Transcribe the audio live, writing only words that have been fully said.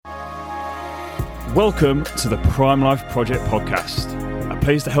Welcome to the Prime Life Project podcast, a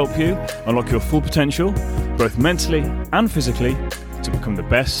place to help you unlock your full potential, both mentally and physically, to become the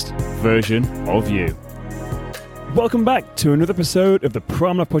best version of you. Welcome back to another episode of the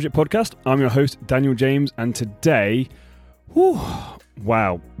Prime Life Project podcast. I'm your host, Daniel James, and today,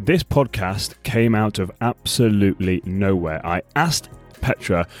 this podcast came out of absolutely nowhere. I asked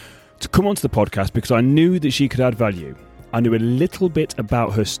Petra to come onto the podcast because I knew that she could add value. I knew a little bit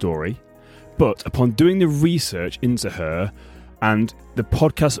about her story, but upon doing the research into her and the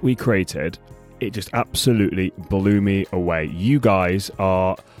podcast that we created, it just absolutely blew me away. You guys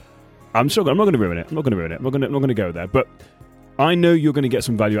are... I'm not going to ruin it. I'm not going to go there. But I know you're going to get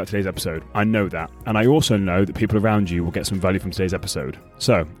some value out of today's episode. I know that. And I also know that people around you will get some value from today's episode.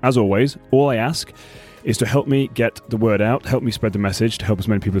 So, as always, all I ask is to help me get the word out, help me spread the message to help as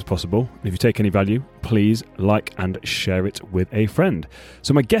many people as possible. And if you take any value, please like and share it with a friend.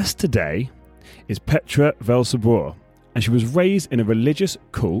 So my guest today is Petra Velzeboer, and she was raised in a religious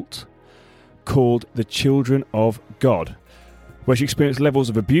cult called the Children of God, where she experienced levels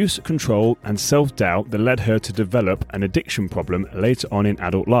of abuse, control, and self-doubt that led her to develop an addiction problem later on in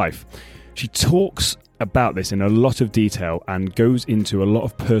adult life. She talks about this in a lot of detail and goes into a lot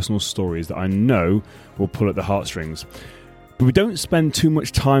of personal stories that I know will pull at the heartstrings. But we don't spend too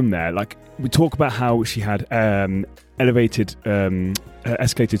much time there. Like, we talk about how she had escalated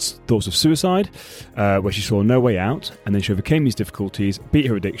thoughts of suicide, where she saw no way out, and then she overcame these difficulties, beat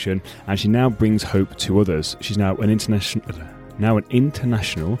her addiction, and she now brings hope to others. She's now an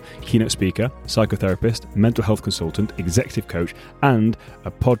international keynote speaker, psychotherapist, mental health consultant, executive coach, and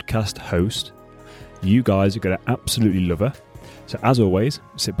a podcast host. You guys are going to absolutely love her. So as always,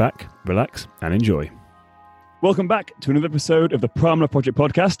 sit back, relax, and enjoy. Welcome back to another episode of the Prime Life Project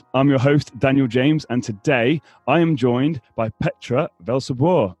podcast. I'm your host, Daniel James, and today I am joined by Petra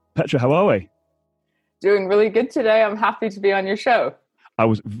Velzeboer. Petra, how are we? Doing really good today. I'm happy to be on your show.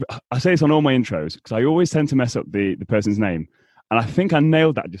 I say this on all my intros because I always tend to mess up the person's name. And I think I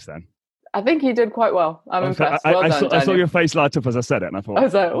nailed that just then. I think you did quite well. I'm impressed. Well done, I saw your face light up as I said it, and I thought, I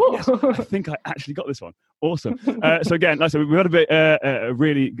was like, oh, yes, I think I actually got this one. Awesome. So again, like I said, we had a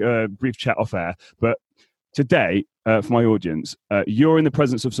really brief chat off air, but today, for my audience, you're in the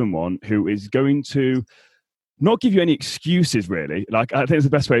presence of someone who is going to not give you any excuses, really. Like, I think it's the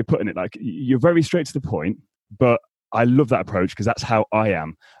best way of putting it. Like, you're very straight to the point, but I love that approach because that's how I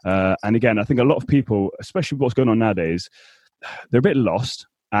am. And again, I think a lot of people, especially what's going on nowadays, they're a bit lost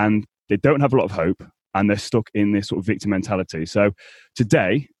and they don't have a lot of hope and they're stuck in this sort of victim mentality. So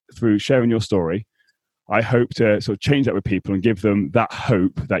today, through sharing your story, I hope to sort of change that with people and give them that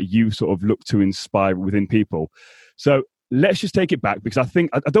hope that you sort of look to inspire within people. So let's just take it back because I think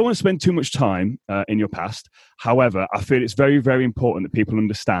I don't want to spend too much time in your past. However, I feel it's very, very important that people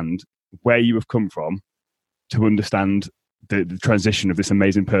understand where you have come from to understand the transition of this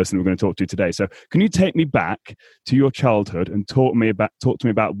amazing person we're going to talk to today. So can you take me back to your childhood and talk to me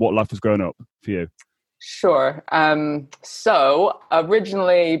about what life was growing up for you? Sure. So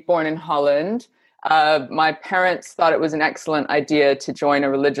originally born in Holland, my parents thought it was an excellent idea to join a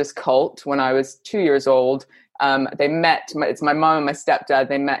religious cult when I was 2 years old. They met, it's my mom and my stepdad,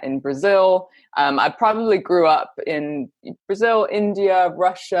 they met in Brazil. I probably grew up in Brazil, India,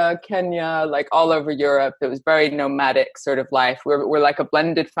 Russia, Kenya, like all over Europe. It was very nomadic sort of life. We're like a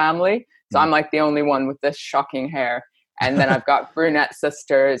blended family. So I'm like the only one with this shocking hair. And then I've got brunette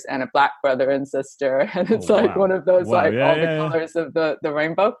sisters and a black brother and sister. And it's one of those, colors of the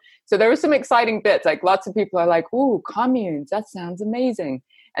rainbow. So there were some exciting bits. Like lots of people are like, ooh, communes, that sounds amazing.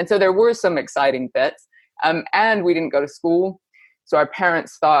 And so there were some exciting bits. And we didn't go to school. So our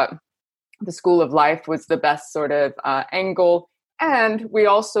parents thought the school of life was the best sort of angle. And we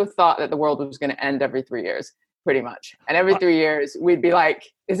also thought that the world was going to end every 3 years, pretty much. And every 3 years, we'd be like,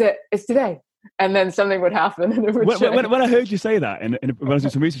 it's today. And then something would happen. And it would when I heard you say that, when I was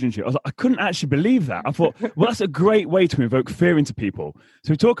doing some research into it, I was like, I couldn't actually believe that. I thought, well, that's a great way to invoke fear into people.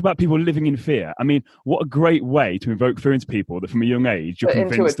 So we talk about people living in fear. I mean, what a great way to invoke fear into people that from a young age, you're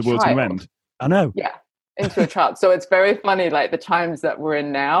convinced the world's going to end. I know. Yeah. Into a child. So it's very funny, like the times that we're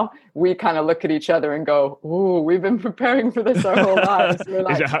in now, we kind of look at each other and go, ooh, we've been preparing for this our whole lives. We're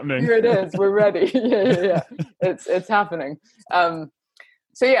like, is it happening? Here it is. We're ready. Yeah. It's happening.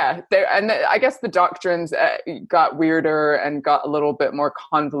 So yeah, I guess the doctrines got weirder and got a little bit more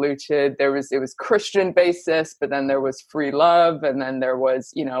convoluted. It was Christian basis, but then there was free love, and then there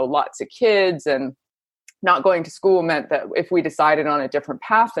was, lots of kids, and not going to school meant that if we decided on a different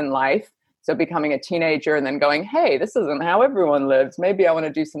path in life, so becoming a teenager and then going, hey, this isn't how everyone lives. Maybe I want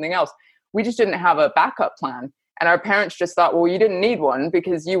to do something else. We just didn't have a backup plan. And our parents just thought, well, you didn't need one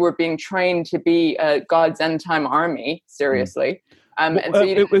because you were being trained to be God's end time army, seriously. And so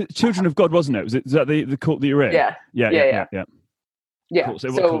you it was Children of God, wasn't it? Is that the cult that you're in? Yeah. Yeah. Cool.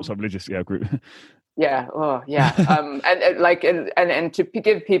 So what cult's a religious group? Yeah. Oh, yeah. And to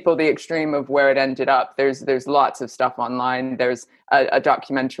give people the extreme of where it ended up, there's lots of stuff online. There's a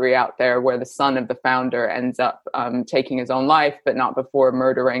documentary out there where the son of the founder ends up taking his own life, but not before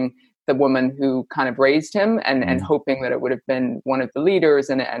murdering the woman who kind of raised him, and hoping that it would have been one of the leaders,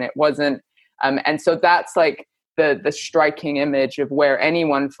 and it wasn't. And so that's like the striking image of where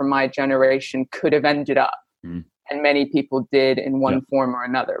anyone from my generation could have ended up, and many people did in one form or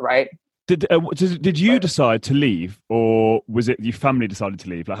another, right? Did you decide to leave, or was it your family decided to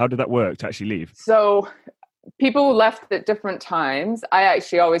leave? Like, how did that work to actually leave? So people left at different times. I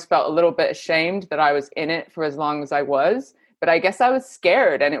actually always felt a little bit ashamed that I was in it for as long as I was, but I guess I was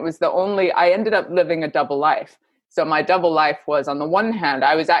scared, and it was I ended up living a double life. So my double life was, on the one hand,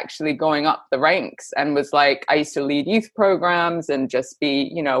 I was actually going up the ranks and was like, I used to lead youth programs and just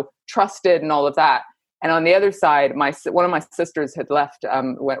be, trusted and all of that. And on the other side, one of my sisters had left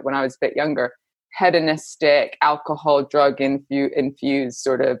when I was a bit younger, hedonistic, alcohol, drug infused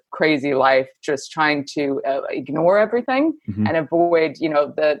sort of crazy life, just trying to ignore everything and avoid,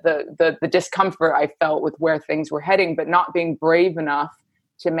 the discomfort I felt with where things were heading, but not being brave enough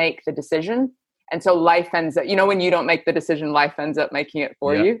to make the decision. And so life ends up, when you don't make the decision, life ends up making it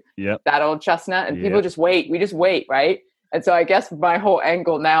for you. Yeah. That old chestnut. And people just wait. We just wait, right? And so I guess my whole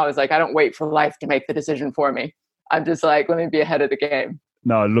angle now is like, I don't wait for life to make the decision for me. I'm just like, let me be ahead of the game.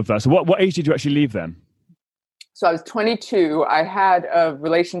 No, I love that. So what age did you actually leave then? So I was 22. I had a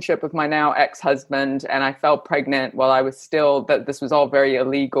relationship with my now ex-husband, and I fell pregnant while I was still, this was all very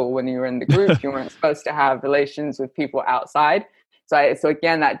illegal when you were in the group. You weren't supposed to have relations with people outside. So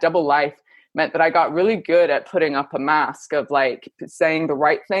again, that double life meant that I got really good at putting up a mask of like saying the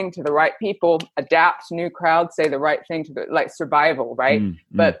right thing to the right people, adapt new crowds, say the right thing to survival, right?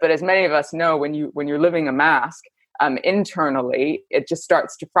 But as many of us know, when you're living a mask, internally, it just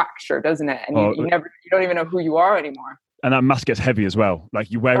starts to fracture, doesn't it? And you don't even know who you are anymore. And that mask gets heavy as well.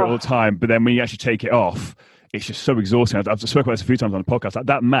 Like, you wear it all the time, but then when you actually take it off, it's just so exhausting. I've spoken about this a few times on the podcast. Like,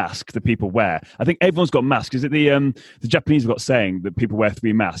 that mask that people wear, I think everyone's got masks. Is it the Japanese have got saying that people wear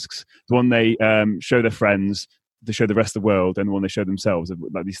 3 masks? The one they show their friends, they show the rest of the world, and the one they show themselves,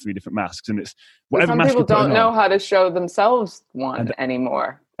 like these 3 different masks. And it's whatever mask people don't know how to show themselves one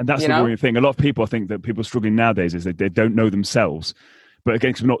anymore. And that's the worrying thing. A lot of people, I think that people struggling nowadays is that they don't know themselves. But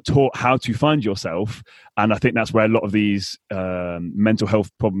again, because we're not taught how to find yourself. And I think that's where a lot of these mental health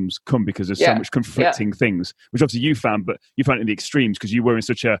problems come, because there's so much conflicting things, which obviously you found, but you found it in the extremes because you were in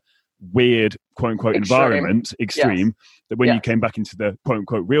such a weird, quote unquote, environment, that when you came back into the quote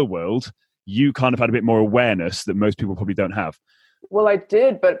unquote real world, you kind of had a bit more awareness that most people probably don't have. Well, I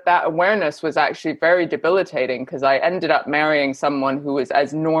did, but that awareness was actually very debilitating because I ended up marrying someone who was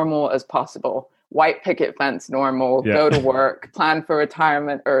as normal as possible. White picket fence normal, go to work, plan for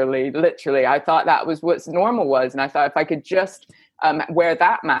retirement early. Literally, I thought that was what normal was. And I thought if I could just wear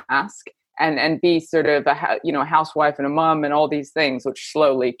that mask and be sort of a housewife and a mom and all these things, which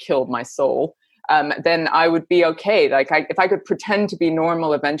slowly killed my soul, then I would be okay. Like, if I could pretend to be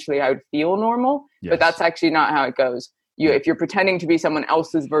normal, eventually I would feel normal. But that's actually not how it goes. If you're pretending to be someone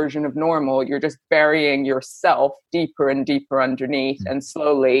else's version of normal, you're just burying yourself deeper and deeper underneath. And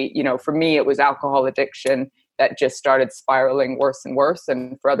slowly, for me, it was alcohol addiction that just started spiraling worse and worse.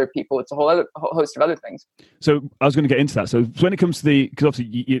 And for other people, it's a whole host of other things. So I was going to get into that. So when it comes to because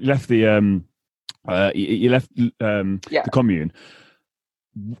obviously you left the the commune.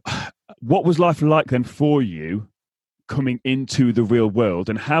 What was life like then for you coming into the real world,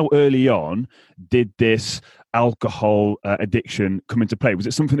 and how early on did this alcohol addiction come into play? Was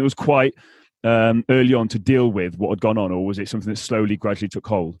it something that was quite early on to deal with what had gone on, or was it something that slowly, gradually took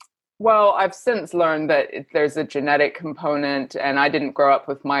hold? Well, I've since learned that there's a genetic component, and I didn't grow up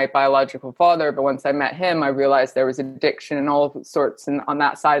with my biological father, but once I met him, I realized there was addiction and all sorts on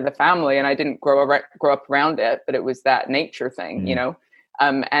that side of the family, and I didn't grow up around it, but it was that nature thing,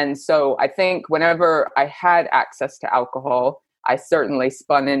 and so I think whenever I had access to alcohol, I certainly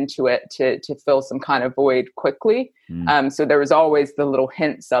spun into it to fill some kind of void quickly. So there was always the little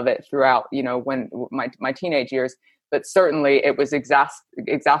hints of it throughout, when my teenage years, but certainly it was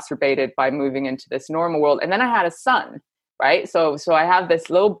exacerbated by moving into this normal world. And then I had a son, right? So I have this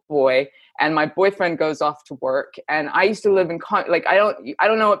little boy, and my boyfriend goes off to work, and I used to live in I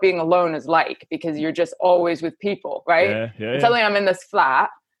don't know what being alone is like, because you're just always with people, right? Suddenly I'm in this flat,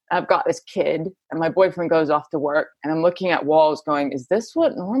 I've got this kid and my boyfriend goes off to work and I'm looking at walls going, is this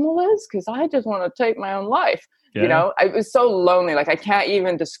what normal is? Because I just want to take my own life. Yeah. I was so lonely. Like I can't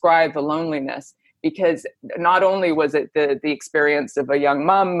even describe the loneliness, because not only was it the experience of a young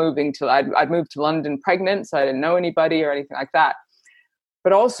mom I'd moved to London pregnant, so I didn't know anybody or anything like that.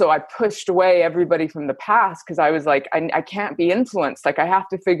 But also I pushed away everybody from the past because I was like, I can't be influenced. Like I have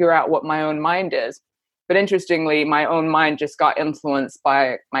to figure out what my own mind is. But interestingly, my own mind just got influenced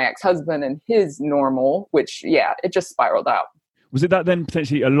by my ex-husband and his normal, which, it just spiraled out. Was it that then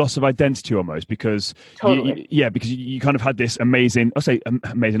potentially a loss of identity almost? Because Totally. because you kind of had this amazing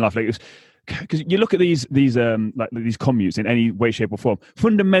life. Like, because you look at these like these commutes in any way, shape, or form.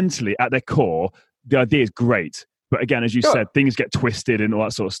 Fundamentally, at their core, the idea is great. But again, as you said, things get twisted and all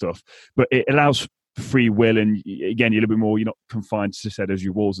that sort of stuff. But it allows free will, and again, you're a little bit more. You're not confined to as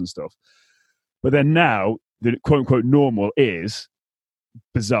your walls and stuff. But then now, the quote unquote normal is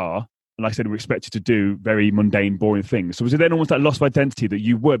bizarre. And like I said, we're expected to do very mundane, boring things. So was it then almost that loss of identity that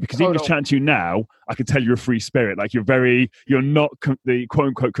you were? Because even just chatting to you now, I can tell you're a free spirit. Like you're not the quote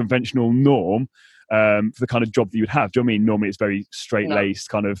unquote conventional norm for the kind of job that you'd have. Do you know what I mean? Normally it's very straight laced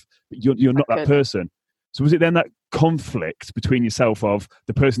kind of, but you're not that person. So was it then that conflict between yourself of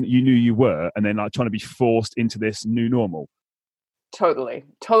the person that you knew you were and then like trying to be forced into this new normal? Totally.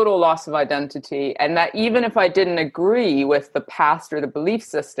 Total loss of identity. And that even if I didn't agree with the past or the belief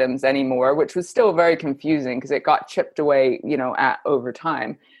systems anymore, which was still very confusing because it got chipped away, over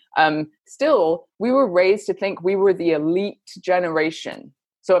time. Still, we were raised to think we were the elite generation.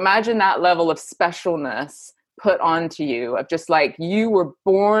 So imagine that level of specialness put onto you of just like you were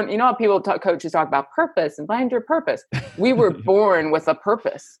born, how people coaches talk about purpose and find your purpose. We were born with a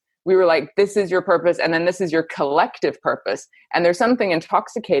purpose. We were like, this is your purpose. And then this is your collective purpose. And there's something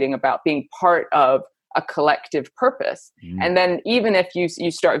intoxicating about being part of a collective purpose. And then even if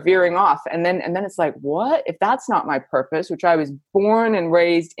you start veering off and then it's like, what if that's not my purpose, which I was born and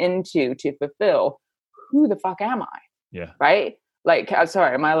raised into to fulfill, who the fuck am I? Yeah. Right. Like, I'm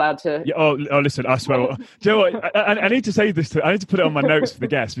sorry, am I allowed to? Yeah, oh, listen, I swear. Do you know what? I need to say this. I need to put it on my notes for the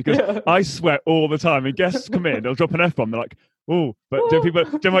guests because I swear all the time. And guests come in, they'll drop an F-bomb. They're like, oh, but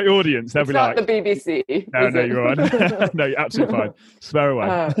do my audience, they'll be like. It's not the BBC. No, you're on. No, you're absolutely fine. Swear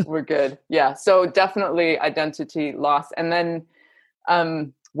away. We're good. Yeah. So definitely identity loss. And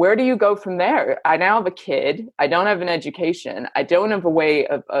then where do you go from there? I now have a kid. I don't have an education. I don't have a way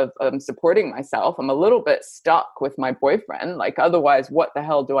of supporting myself. I'm a little bit stuck with my boyfriend. Like, otherwise, what the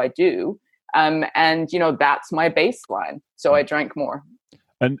hell do I do? And, that's my baseline. So I drank more.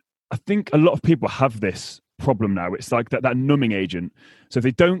 And I think a lot of people have this problem now. It's like that numbing agent. So if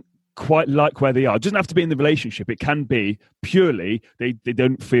they don't quite like where they are, it doesn't have to be in the relationship. It can be purely they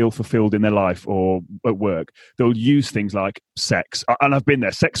don't feel fulfilled in their life or at work. They'll use things like sex. And I've been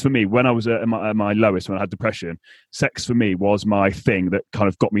there. Sex for me, when I was at my lowest, when I had depression, sex for me was my thing that kind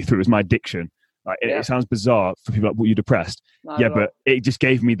of got me through. It was my addiction. Like, it sounds bizarre for people like, well, you're depressed. But it just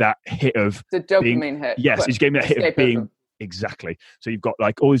gave me that hit of the dopamine hit. Yes, it just gave me that hit of being. Exactly. So you've got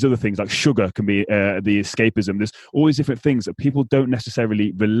like all these other things like sugar can be the escapism. There's all these different things that people don't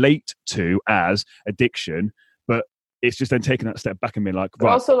necessarily relate to as addiction, but it's just then taking that step back and being like,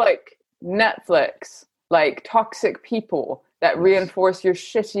 right. Also like Netflix, like toxic people that reinforce your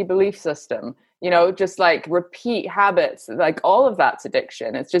shitty belief system, just like repeat habits, like all of that's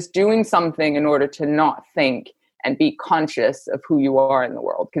addiction. It's just doing something in order to not think and be conscious of who you are in the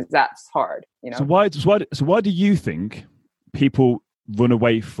world, because that's hard. So why do you think people run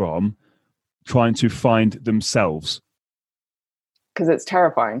away from trying to find themselves? Because it's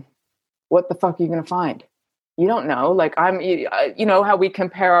terrifying. What the fuck are you going to find? You don't know. Like how we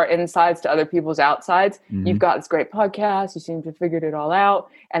compare our insides to other people's outsides. Mm-hmm. You've got this great podcast. You seem to have figured it all out.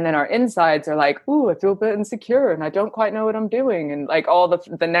 And then our insides are like, ooh, I feel a bit insecure and I don't quite know what I'm doing. And like all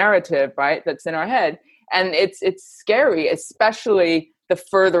the narrative, right, that's in our head. And it's scary, especially the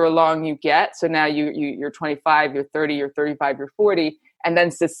further along you get. So now you're 25, you're 30, you're 35, you're 40. And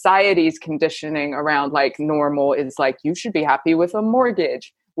then society's conditioning around like normal is like, you should be happy with a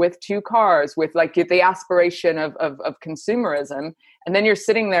mortgage, with 2 cars, with like the aspiration of consumerism. And then you're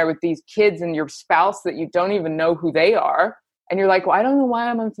sitting there with these kids and your spouse that you don't even know who they are. And you're like, well, I don't know why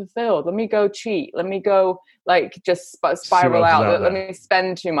I'm unfulfilled. Let me go cheat. Let me go like just spiral out. Let me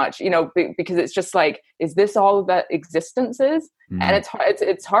spend too much, because it's just like, is this all that existence is? Mm. And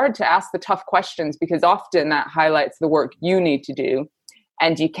it's hard to ask the tough questions because often that highlights the work you need to do.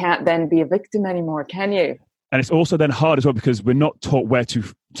 And you can't then be a victim anymore, can you? And it's also then hard as well because we're not taught where to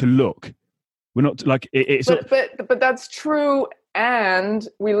look. We're not like it's. But that's true. And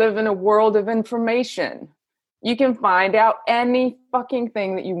we live in a world of information. You can find out any fucking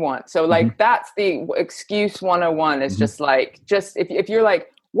thing that you want. So like that's the excuse 101 is just if you're like,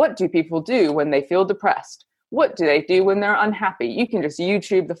 what do people do when they feel depressed? What do they do when they're unhappy? You can just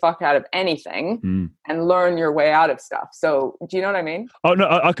YouTube the fuck out of anything and learn your way out of stuff. So do you know what I mean? Oh, no,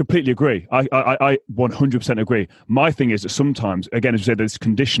 I completely agree. I 100% agree. My thing is that sometimes, again, as you said, there's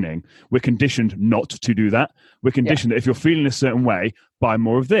conditioning. We're conditioned not to do that. We're conditioned that if you're feeling a certain way, buy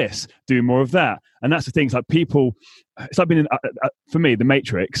more of this, do more of that. And that's the thing. It's like people, it's like being, for me, The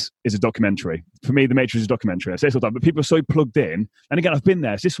Matrix is a documentary. For me, The Matrix is a documentary. I say this all the time, but people are so plugged in. And again, I've been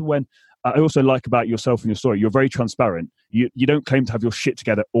there. This is when I also like about yourself and your story. You're very transparent. You don't claim to have your shit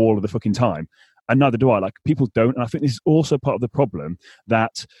together all of the fucking time. And neither do I. Like, people don't. And I think this is also part of the problem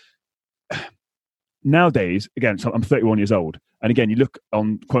that nowadays, again, so I'm 31 years old. And again, you look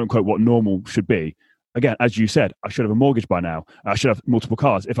on quote unquote what normal should be. Again, as you said, I should have a mortgage by now. I should have multiple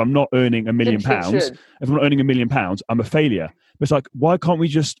cars. If I'm not earning £1 million, I'm a failure. But it's like, why can't we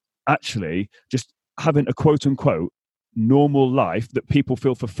just actually just having a quote unquote normal life that people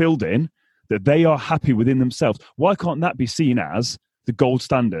feel fulfilled in, that they are happy within themselves? Why can't that be seen as the gold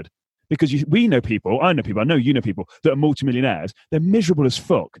standard? Because we know people, I know you know people that are multimillionaires. They're miserable as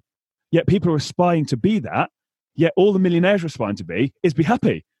fuck. Yet people are aspiring to be that. Yet all the millionaires are aspiring to be is be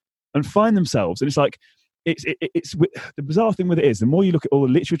happy and find themselves. And it's like, it's the bizarre thing with it is, the more you look at all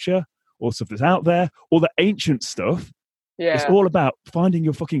the literature, all the stuff that's out there, all the ancient stuff, it's all about finding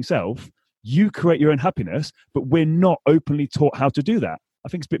your fucking self. You create your own happiness, but we're not openly taught how to do that. I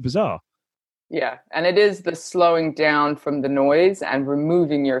think it's a bit bizarre. Yeah. And it is the slowing down from the noise and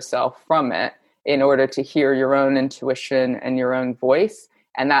removing yourself from it in order to hear your own intuition and your own voice.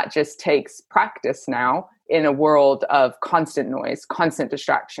 And that just takes practice now in a world of constant noise, constant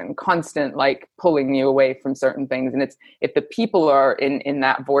distraction, constant like pulling you away from certain things. And it's, if the people are in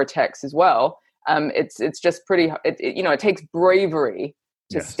that vortex as well, it's just pretty, it takes bravery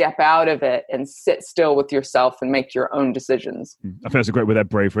to step out of it and sit still with yourself and make your own decisions. I think that's a great word there,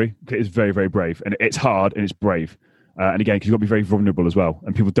 bravery. It's very, very brave. And it's hard and it's brave. And again, because you've got to be very vulnerable as well.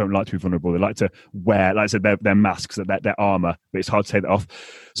 And people don't like to be vulnerable. They like to wear, like I said, their masks, their armor, but it's hard to take that off.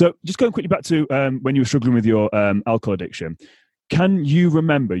 So just going quickly back to when you were struggling with your alcohol addiction, can you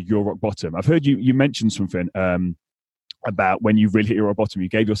remember your rock bottom? I've heard you mention something about when you really hit your rock bottom, you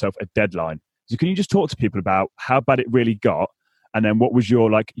gave yourself a deadline. So can you just talk to people about how bad it really got? And then what was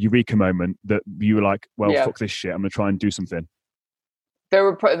your like eureka moment that you were like, well, fuck this shit, I'm going to try and do something? There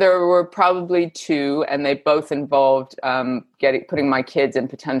were probably two, and they both involved putting my kids in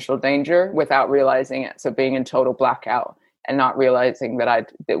potential danger without realizing it. So being in total blackout and not realizing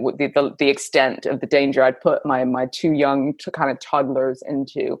that the extent of the danger I'd put my two young kind of toddlers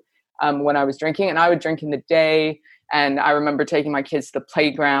into when I was drinking. And I would drink in the day. And I remember taking my kids to the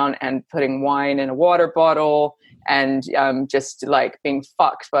playground and putting wine in a water bottle and just like being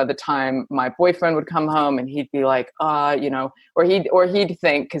fucked by the time my boyfriend would come home, and he'd be like, or he'd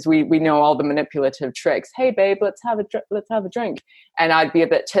think, because we know all the manipulative tricks. Hey babe, let's have a drink. And I'd be a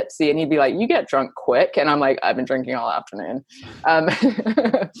bit tipsy and he'd be like, you get drunk quick. And I'm like, I've been drinking all afternoon. And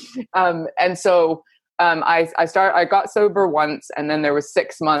so I got sober once, and then there was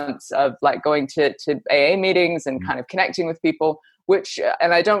 6 months of like going to AA meetings and kind of connecting with people, which,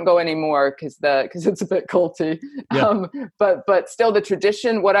 and I don't go anymore because it's a bit culty. Yeah. But still the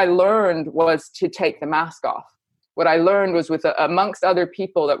tradition, what I learned was to take the mask off. What I learned was amongst other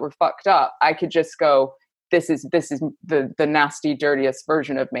people that were fucked up, I could just go, this is the nasty, dirtiest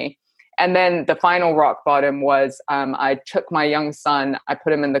version of me. And then the final rock bottom was I took my young son, I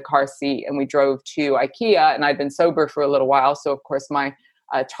put him in the car seat, and we drove to IKEA, and I'd been sober for a little while. So of course my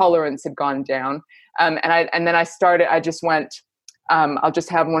tolerance had gone down. And then I just went, I'll just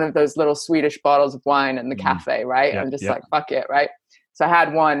have one of those little Swedish bottles of wine in the cafe, right? I'm just like, fuck it, right? So I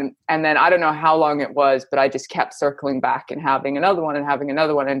had one, and then I don't know how long it was, but I just kept circling back and having another one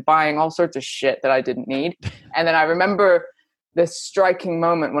and buying all sorts of shit that I didn't need. And then I remember this striking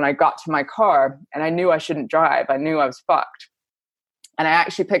moment when I got to my car and I knew I shouldn't drive. I knew I was fucked. And I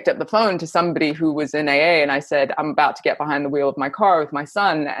actually picked up the phone to somebody who was in AA, and I said, I'm about to get behind the wheel of my car with my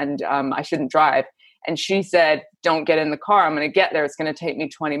son, and I shouldn't drive. And she said, don't get in the car. I'm going to get there. It's going to take me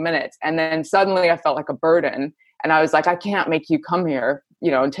 20 minutes. And then suddenly I felt like a burden. And I was like, I can't make you come here,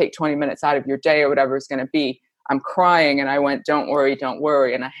 and take 20 minutes out of your day or whatever it's going to be. I'm crying. And I went, don't worry.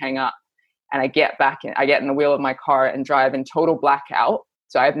 And I hang up. And I get in the wheel of my car and drive in total blackout.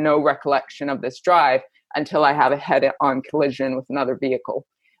 So I have no recollection of this drive until I have a head-on collision with another vehicle.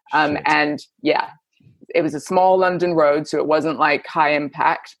 And yeah, it was a small London road, so it wasn't like high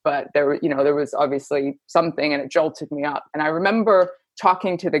impact, but there was obviously something, and it jolted me up. And I remember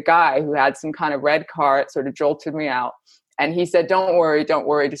talking to the guy who had some kind of red car. It sort of jolted me out. And he said, don't worry,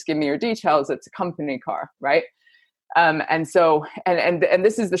 just give me your details. It's a company car, right? And so, and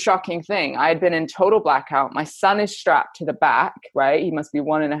this is the shocking thing. I had been in total blackout. My son is strapped to the back, right? He must be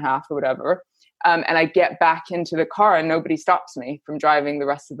 1.5 or whatever. And I get back into the car and nobody stops me from driving the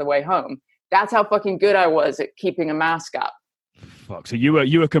rest of the way home. That's how fucking good I was at keeping a mask up. Fuck. So you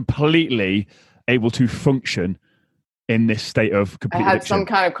were completely able to function in this state of complete I had addiction. some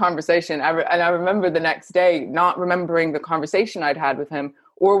kind of conversation. And I remember the next day not remembering the conversation I'd had with him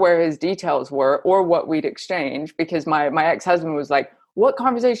or where his details were or what we'd exchanged, because my ex-husband was like, what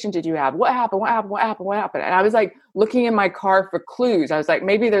conversation did you have? What happened? What happened? What happened? What happened? And I was like looking in my car for clues. I was like,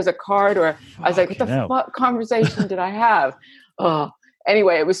 maybe there's a card, or I was like, what the fuck conversation did I have? Oh,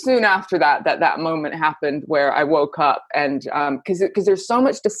 anyway, it was soon after that moment happened where I woke up, and because there's so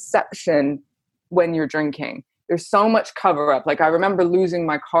much deception when you're drinking. There's so much cover up. Like I remember losing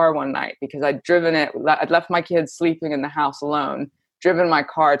my car one night because I'd driven it. I'd left my kids sleeping in the house alone, driven my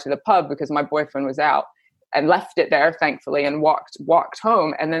car to the pub because my boyfriend was out, and left it there, thankfully, and walked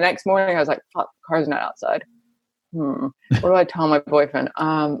home. And the next morning I was like, fuck, the car's not outside. What do I tell my boyfriend?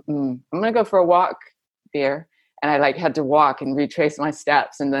 I'm going to go for a walk, beer. And I like had to walk and retrace my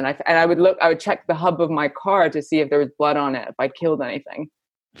steps. And then I would check the hub of my car to see if there was blood on it, if I'd killed anything,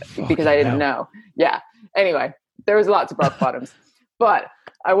 because I didn't know. Yeah. Anyway, there was lots of rock bottoms, but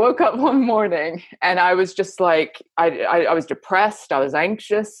I woke up one morning and I was just like, I was depressed. I was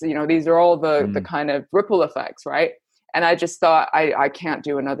anxious. You know, these are all the kind of ripple effects, right? And I just thought, I can't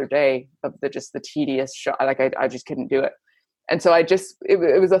do another day of the tedious shot. Like I just couldn't do it. And so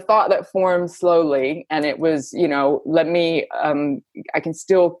it was a thought that formed slowly, and it was, you know, I can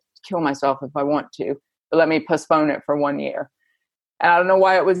still kill myself if I want to, but let me postpone it for 1 year. And I don't know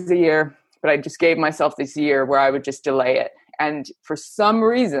why it was a year, but I just gave myself this year where I would just delay it. And for some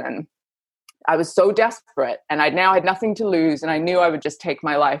reason, I was so desperate, and I now had nothing to lose, and I knew I would just take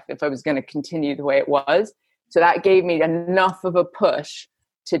my life if I was going to continue the way it was. So that gave me enough of a push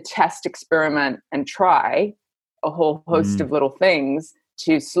to test, experiment, and try a whole host of little things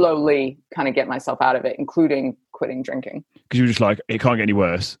to slowly kind of get myself out of it, including quitting drinking. Because you were just like, it can't get any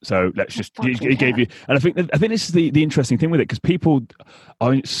worse. So let's just, it gave you, and I think this is the interesting thing with it, because people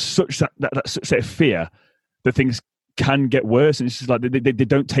are in such that such state of fear that things can get worse. And it's just like, they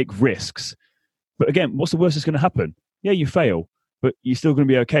don't take risks. But again, what's the worst that's going to happen? Yeah, you fail, but you're still going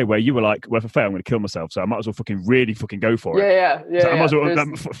to be okay. Where you were like, well, if I fail, I'm going to kill myself. So I might as well really go for it. Yeah. So I might as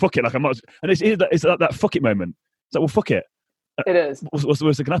well, fuck it. Like I might as, and it's that fuck it moment. It's like, well, fuck it. It is. What's the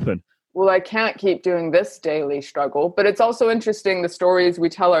worst that can happen? Well, I can't keep doing this daily struggle. But it's also interesting, the stories we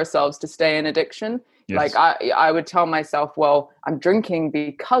tell ourselves to stay in addiction. Yes. Like I would tell myself, well, I'm drinking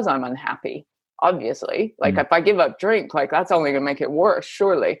because I'm unhappy, obviously. Like if I give up drink, like that's only going to make it worse,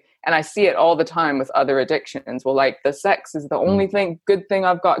 surely. And I see it all the time with other addictions. Well, like the sex is the only good thing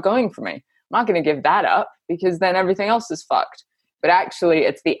I've got going for me. I'm not going to give that up because then everything else is fucked. But actually,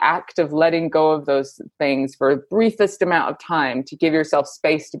 it's the act of letting go of those things for the briefest amount of time to give yourself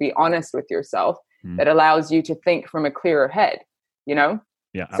space to be honest with yourself that allows you to think from a clearer head, you know?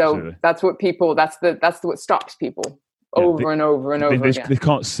 Yeah, absolutely. So that's what that's what stops people over and over again. They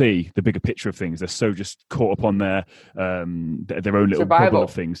can't see the bigger picture of things. They're so just caught up on their own little survival bubble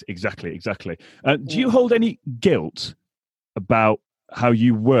of things. Exactly. Do you hold any guilt about how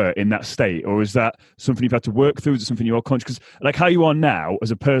you were in that state, or is that something you've had to work through? Is it something you are conscious? Because like how you are now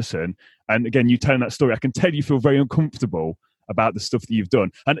as a person, and again, you telling that story, I can tell you feel very uncomfortable about the stuff that you've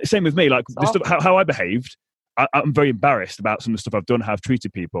done. And same with me, like the stuff, how I behaved, I'm very embarrassed about some of the stuff I've done, how I've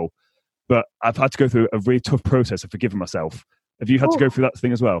treated people, but I've had to go through a really tough process of forgiving myself. Have you had to go through that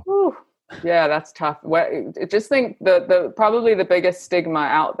thing as well? Yeah, that's tough. Just think the probably the biggest stigma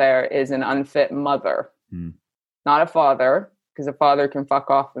out there is an unfit mother, not a father. Because a father can fuck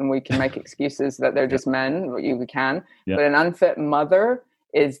off and we can make excuses that they're just men. We can. But an unfit mother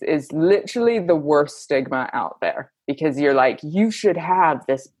is literally the worst stigma out there, because you're like, you should have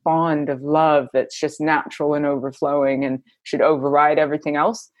this bond of love that's just natural and overflowing and should override everything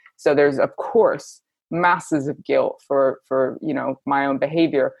else. So there's, of course, masses of guilt for you know, my own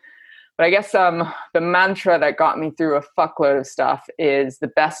behavior. But I guess the mantra that got me through a fuckload of stuff is the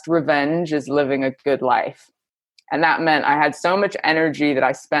best revenge is living a good life. And that meant I had so much energy that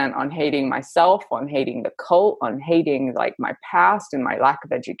I spent on hating myself, on hating the cult, on hating like my past and my lack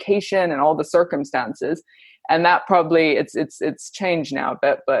of education and all the circumstances. And that probably it's changed now.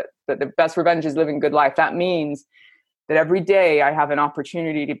 But the best revenge is living a good life. That means that every day I have an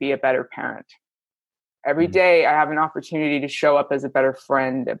opportunity to be a better parent. Every day I have an opportunity to show up as a better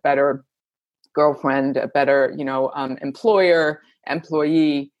friend, a better girlfriend, a better, employer,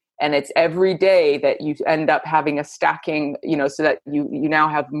 employee. And it's every day that you end up having a stacking, so that you now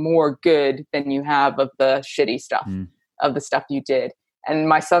have more good than you have of the shitty stuff, of the stuff you did. And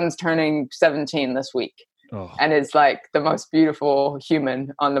my son's turning 17 this week and is like the most beautiful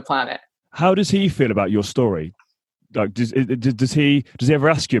human on the planet. How does he feel about your story? Like, does he ever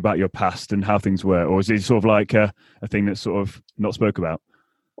ask you about your past and how things were, or is it sort of like a thing that's sort of not spoke about?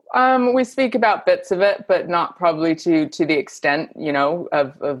 We speak about bits of it, but not probably to the extent,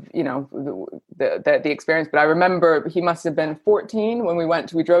 of the experience. But I remember he must have been 14 when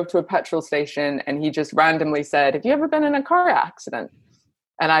we drove to a petrol station, and he just randomly said, "Have you ever been in a car accident?"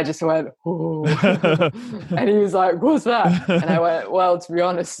 And I just went, "Oh," and he was like, "What's that?" And I went, "Well, to be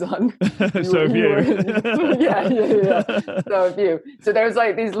honest, son, so have you." Yeah. So have you. So there's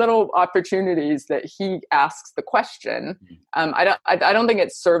like these little opportunities that he asks the question. I don't think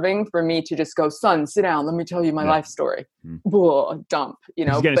it's serving for me to just go, "Son, sit down. Let me tell you my life story." Whoa, dump.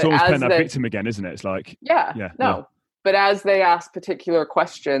 Again, it's almost playing that victim again, isn't it? It's like, no. But as they ask particular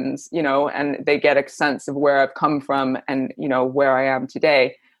questions, and they get a sense of where I've come from and, where I am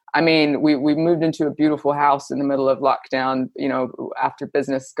today. I mean, we moved into a beautiful house in the middle of lockdown, after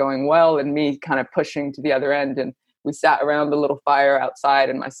business going well and me kind of pushing to the other end. And we sat around the little fire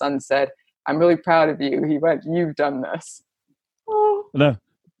outside and my son said, "I'm really proud of you." He went, "You've done this." Oh, no.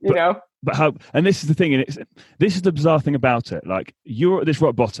 But how, and this is the thing, and this is the bizarre thing about it. Like, you're at this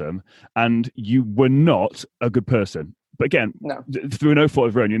rock bottom and you were not a good person. But again, through no fault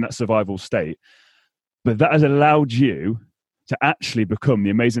of your own, you're in that survival state. But that has allowed you to actually become the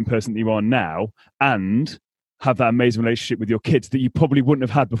amazing person that you are now and have that amazing relationship with your kids that you probably wouldn't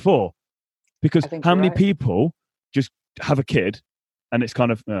have had before. Because how many people just have a kid and it's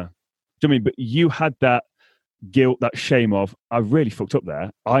kind of, do you know what I mean? But you had that guilt, that shame of, I really fucked up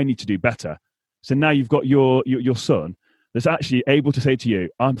there. I need to do better. So now you've got your son that's actually able to say to you,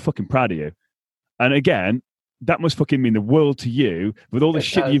 "I'm fucking proud of you." And again, that must fucking mean the world to you with all the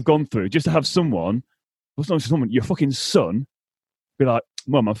shit you've gone through. Just to have someone, your fucking son, be like,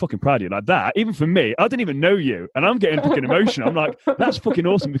 "Mum, I'm fucking proud of you." Like that, even for me, I didn't even know you, and I'm getting fucking emotional. I'm like, that's fucking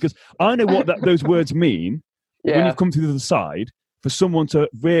awesome, because I know what those words mean when you've come to the other side. For someone to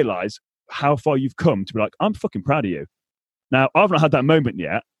realize how far you've come, to be like, "I'm fucking proud of you." Now, I've not had that moment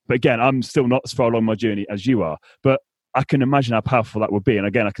yet, but again, I'm still not as far along my journey as you are. But I can imagine how powerful that would be, and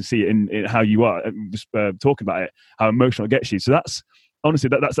again, I can see it in how you are just talking about it, how emotional it gets you. So that's honestly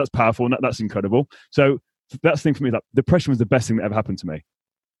that's powerful, and that's incredible. So that's the thing for me. Like, depression was the best thing that ever happened to me,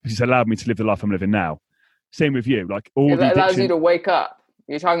 because it's allowed me to live the life I'm living now. Same with you. Like, all it allows you to wake up.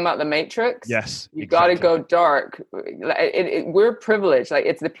 You're talking about the Matrix? Yes. You got to go dark. We're privileged. Like,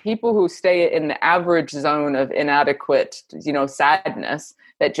 it's the people who stay in the average zone of inadequate, sadness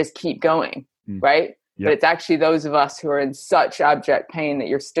that just keep going, right? Yep. But it's actually those of us who are in such abject pain that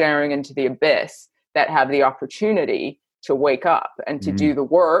you're staring into the abyss that have the opportunity to wake up and to do the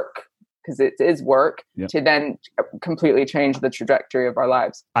work, because it is work, to then completely change the trajectory of our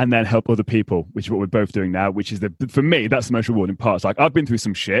lives. And then help other people, which is what we're both doing now, which is for me, that's the most rewarding part. It's like, I've been through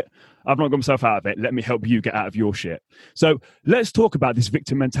some shit. I've not got myself out of it. Let me help you get out of your shit. So let's talk about this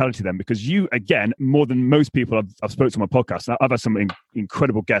victim mentality then, because you, again, more than most people I've spoken to on my podcast, I've had some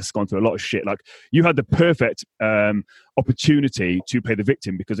incredible guests gone through a lot of shit. Like, you had the perfect opportunity to play the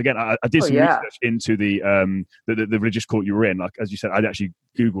victim, because again, I did some research into the religious cult you were in. Like, as you said, I'd actually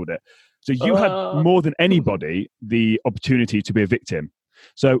Googled it. So you had more than anybody the opportunity to be a victim.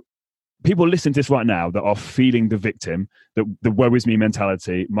 So people listening to this right now that are feeling the victim, the woe is me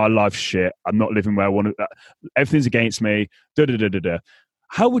mentality, my life's shit, I'm not living where I want to, everything's against me,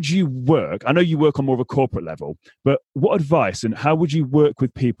 How would you work? I know you work on more of a corporate level, but what advice and how would you work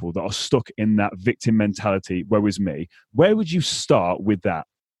with people that are stuck in that victim mentality, woe is me? Where would you start with that?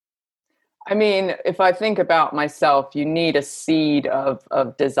 I mean, if I think about myself, you need a seed of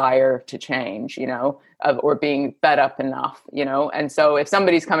desire to change, or being fed up enough, And so if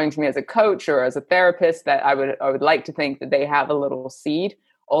somebody's coming to me as a coach or as a therapist, that I would like to think that they have a little seed.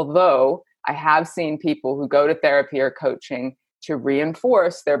 Although I have seen people who go to therapy or coaching to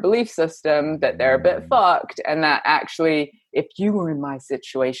reinforce their belief system that they're a bit fucked, and that actually, if you were in my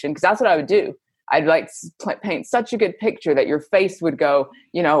situation, because that's what I would do. I'd like paint such a good picture that your face would go,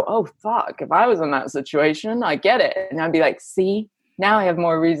 "Oh, fuck, if I was in that situation, I get it." And I'd be like, "See, now I have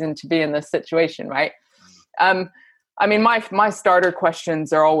more reason to be in this situation," right? I mean, my starter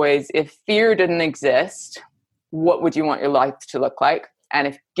questions are always, if fear didn't exist, what would you want your life to look like? And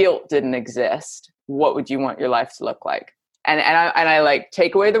if guilt didn't exist, what would you want your life to look like? And I like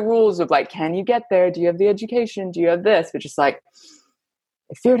take away the rules of like, can you get there? Do you have the education? Do you have this? But just like,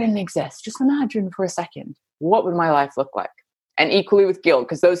 if fear didn't exist, just imagine for a second, what would my life look like? and equally with guilt,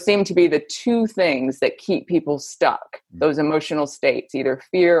 because those seem to be the two things that keep people stuck, those emotional states, either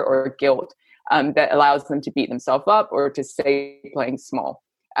fear or guilt, that allows them to beat themselves up or to stay playing small.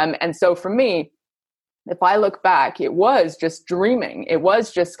 And so for me, if I look back, it was just dreaming. It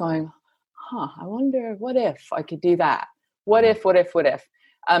was just going, I wonder, what if I could do that? What if?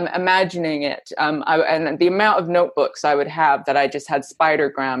 Imagining it. And the amount of notebooks I would have that I just had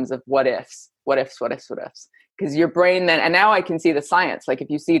spidergrams of what ifs. Because your brain then, and now I can see the science. Like if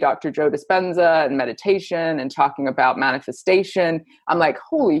you see Dr. Joe Dispenza and meditation and talking about manifestation, I'm like,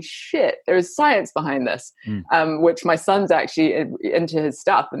 holy shit, there's science behind this. Which my son's actually into his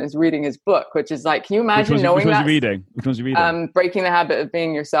stuff and is reading his book, which is like, can you imagine knowing that? Which one's you reading? Breaking the Habit of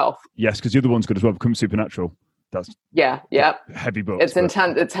Being Yourself. Yes, because the other one's good as well, Become Supernatural. That's heavy books. It's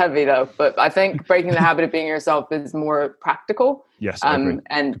intense. It's heavy though, but I think Breaking the Habit of Being Yourself is more practical. Yes, I agree.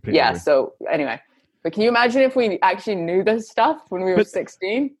 And completely agree. So anyway, but can you imagine if we actually knew this stuff when we were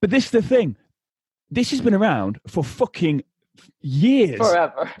 16? But this is the thing. This has been around for fucking years,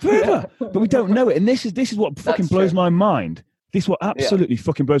 forever. Yeah. But we don't know it, and this is what fucking blows my mind. This is what absolutely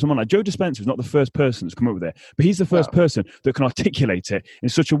fucking blows my mind. Like Joe Dispenza is not the first person that's come up with it, but he's the first person that can articulate it in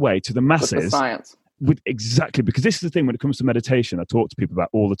such a way to the masses. With the science. Exactly, because this is the thing when it comes to meditation, I talk to people about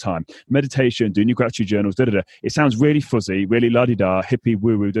all the time. Meditation, doing your gratitude journals, it sounds really fuzzy, really la-di-da, hippie,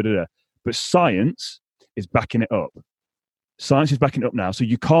 woo-woo, but science is backing it up. Science is backing it up now, so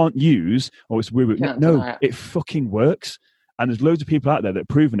you can't use, it's woo-woo. No, it fucking works. And there's loads of people out there that are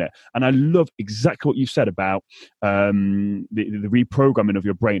proving it. And I love exactly what you said about the reprogramming of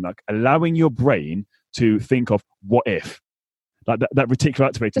your brain, like allowing your brain to think of what if, like that reticular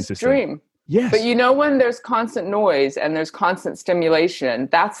activating system. Dream. Yes. But when there's constant noise and there's constant stimulation,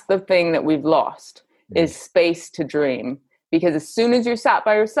 that's the thing that we've lost is space to dream. Because as soon as you're sat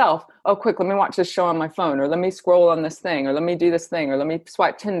by yourself, quick, let me watch this show on my phone, or let me scroll on this thing, or let me do this thing, or let me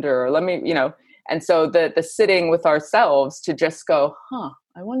swipe Tinder, or let me, and so the sitting with ourselves to just go,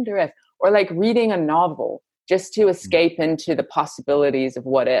 I wonder if, or like reading a novel just to escape into the possibilities of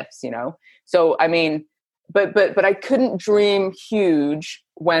what ifs, So, I mean, but I couldn't dream huge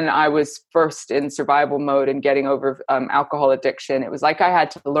when I was first in survival mode and getting over alcohol addiction. It was like I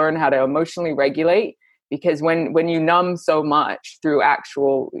had to learn how to emotionally regulate, because when you numb so much through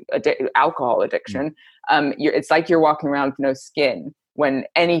actual alcohol addiction, it's like you're walking around with no skin when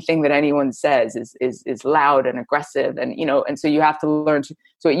anything that anyone says is loud and aggressive, and so you have to learn to.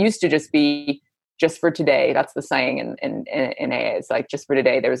 So it used to just be just for today. That's the saying in AA. It's like, just for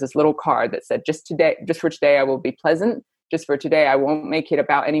today. There was this little card that said, just for today, I will be pleasant. Just for today, I won't make it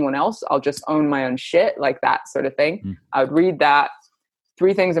about anyone else. I'll just own my own shit, like that sort of thing. I would read that,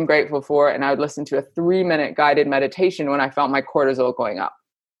 3 things I'm grateful for, and I would listen to a 3-minute guided meditation when I felt my cortisol going up.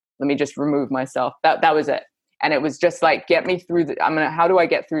 Let me just remove myself. That was it. And it was just like, get me through how do I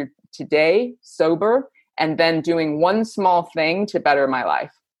get through today sober, and then doing one small thing to better my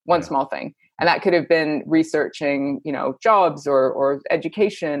life. One small thing. And that could have been researching, jobs or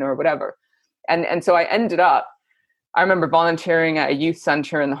education or whatever. And so I ended up, I remember volunteering at a youth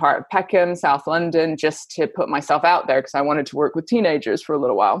center in the heart of Peckham, South London, just to put myself out there because I wanted to work with teenagers for a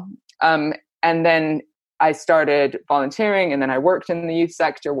little while. And then I started volunteering, and then I worked in the youth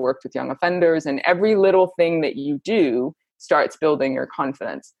sector, worked with young offenders, and every little thing that you do starts building your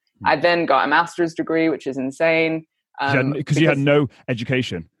confidence. I then got a master's degree, which is insane. Because you had no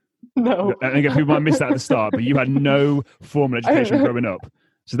education. No. And again, people might miss that at the start, but you had no formal education growing up.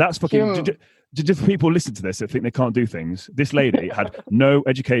 So that's fucking... Just people listen to this that think they can't do things. This lady had no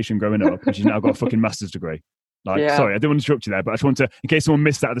education growing up, and she's now got a fucking master's degree. Sorry, I didn't want to interrupt you there, but I just want to, in case someone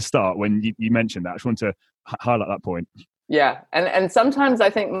missed that at the start when you mentioned that, I just want to highlight that point. Yeah, and sometimes I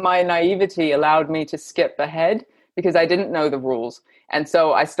think my naivety allowed me to skip ahead because I didn't know the rules. And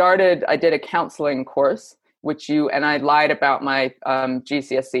so I did a counseling course, I lied about my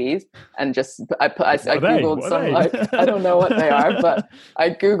GCSEs, and I Googled some, I don't know what they are, but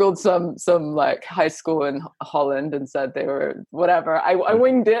I Googled some like high school in Holland and said they were whatever. I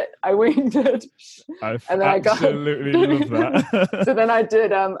winged it. And then absolutely love that. So then I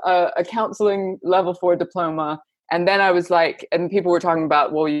did a counseling level 4 diploma. And then I was like, and people were talking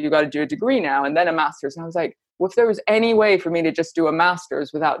about, well, you got to do a degree now and then a master's. And I was like, well, if there was any way for me to just do a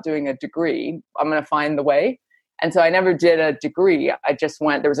master's without doing a degree, I'm going to find the way. And so I never did a degree. I just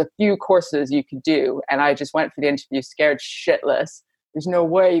went, there was a few courses you could do. And I just went for the interview, scared shitless. There's no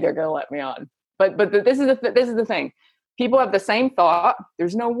way they're going to let me on. But this is the thing. People have the same thought.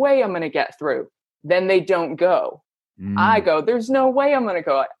 There's no way I'm going to get through. Then they don't go. I go, there's no way I'm going to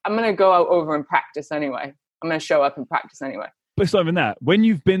go. I'm going to go out over and practice anyway. I'm going to show up and practice anyway. But it's not even that. When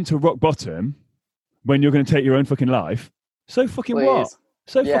you've been to rock bottom, when you're going to take your own fucking life, So fucking what? Please.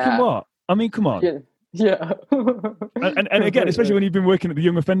 So fucking Yeah. what? I mean, come on. Yeah. And again, especially when you've been working at the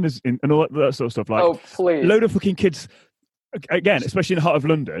young offenders and all that sort of stuff, like Oh, please. load of fucking kids, again, especially in the heart of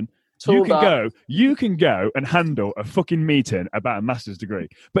London, you can go and handle a fucking meeting about a master's degree.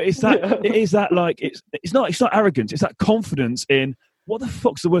 But it's that like, it's not arrogance. It's that confidence in what the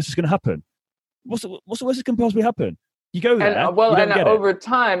fuck's the worst that's going to happen? What's the worst that can possibly happen? You go there, and over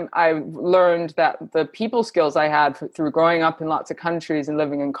time, I learned that the people skills I had through growing up in lots of countries and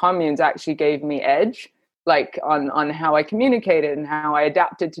living in communes actually gave me edge, like on how I communicated and how I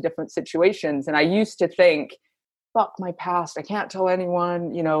adapted to different situations. And I used to think, fuck my past, I can't tell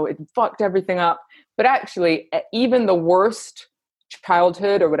anyone, it fucked everything up. But actually, even the worst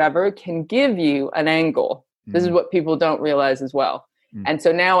childhood or whatever can give you an angle. This is what people don't realize as well. And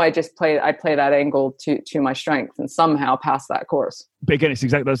so now I play that angle to my strength and somehow pass that course. But again,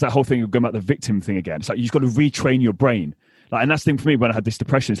 that's that whole thing of going about the victim thing again. It's like you've got to retrain your brain. Like, and that's the thing for me when I had this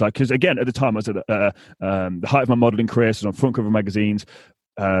depression. It's like, because again, at the time I was at the height of my modeling career, so I was on front cover magazines,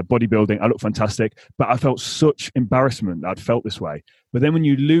 bodybuilding, I looked fantastic, but I felt such embarrassment that I'd felt this way. But then when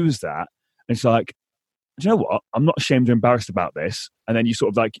you lose that, it's like, do you know what? I'm not ashamed or embarrassed about this. And then you sort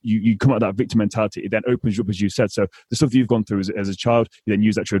of like, you come out of that victim mentality. It then opens you up, as you said. So the stuff that you've gone through as a child, you then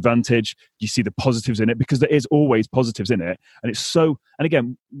use that to your advantage. You see the positives in it because there is always positives in it. And it's so, and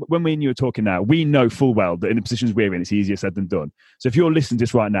again, when me and you are talking now, we know full well that in the positions we're in, it's easier said than done. So if you're listening to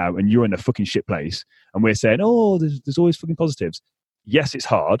this right now and you're in a fucking shit place and we're saying, oh, there's always fucking positives. Yes, it's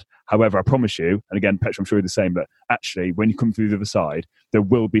hard. However, I promise you, and again, Petra, I'm sure you're the same, but actually, when you come through the other side, there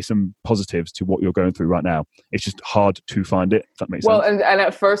will be some positives to what you're going through right now. It's just hard to find it, if that makes sense. Well, and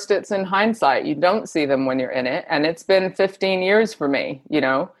at first, it's in hindsight. You don't see them when you're in it. And it's been 15 years for me,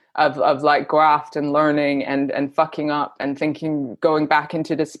 of like graft and learning and fucking up and thinking, going back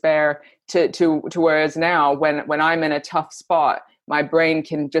into despair to whereas now, when I'm in a tough spot, my brain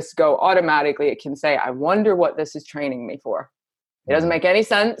can just go automatically. It can say, I wonder what this is training me for. It doesn't make any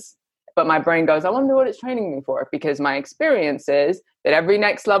sense, but my brain goes, I wonder what it's training me for, because my experience is that every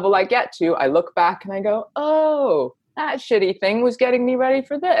next level I get to, I look back and I go, oh, that shitty thing was getting me ready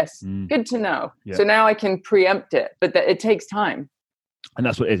for this. Good to know. Yeah. So now I can preempt it, but it takes time. And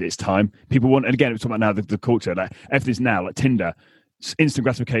that's what it is. It's time. People want, and again, we're talking about now the culture, like everything's now, like Tinder, instant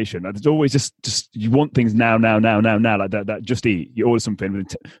gratification. Like, there's always just you want things now, like that Just Eat. You order something within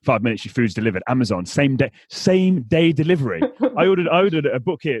 5 minutes, your food's delivered. Amazon, same day delivery. I ordered a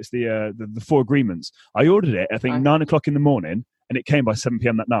book here. It's the 4 Agreements. I ordered it, I think 9 o'clock in the morning, and it came by 7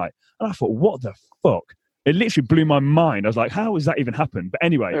 p.m. that night. And I thought, what the fuck? It literally blew my mind. I was like, how has that even happened? But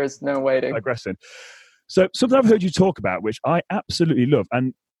anyway, there is no waiting. Digressing. So something I've heard you talk about, which I absolutely love,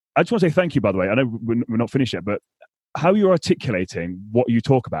 and I just want to say thank you, by the way. I know we're not finished yet, but how you're articulating what you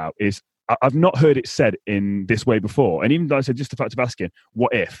talk about is, I've not heard it said in this way before. And even though I said just the fact of asking,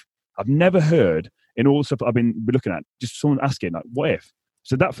 what if? I've never heard in all the stuff I've been looking at, just someone asking, like, what if?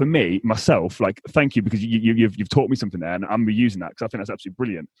 So that for me, myself, like, thank you, because you've taught me something there, and I'm reusing that because I think that's absolutely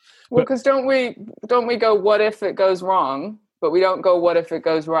brilliant. Well, because don't we go, what if it goes wrong? But we don't go, what if it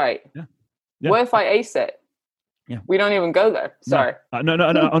goes right? Yeah. What if I ace it? Yeah. We don't even go there. Sorry. No,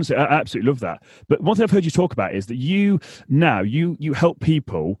 honestly, I absolutely love that. But one thing I've heard you talk about is that you help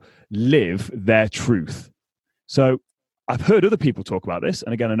people live their truth. So I've heard other people talk about this.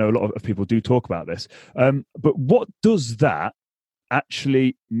 And again, I know a lot of people do talk about this. But what does that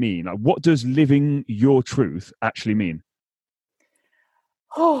actually mean? Like, what does living your truth actually mean?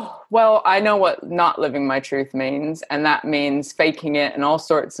 Oh, well, I know what not living my truth means, and that means faking it in all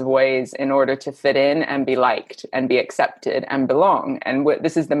sorts of ways in order to fit in and be liked and be accepted and belong. And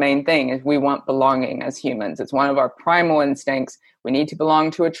this is the main thing, is we want belonging as humans. It's one of our primal instincts. We need to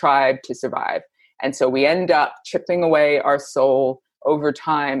belong to a tribe to survive. And so we end up chipping away our soul over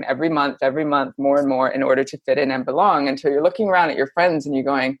time, every month, more and more, in order to fit in and belong, until you're looking around at your friends and you're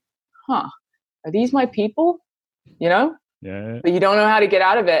going, are these my people? Yeah. But you don't know how to get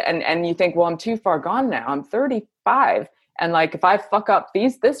out of it. And you think, well, I'm too far gone now. I'm 35. And like, if I fuck up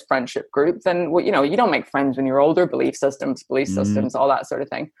this friendship group, then, well, you don't make friends when you're older. Belief systems, all that sort of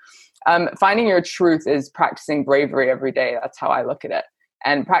thing. Finding your truth is practicing bravery every day. That's how I look at it.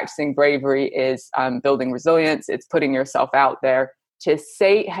 And practicing bravery is building resilience. It's putting yourself out there to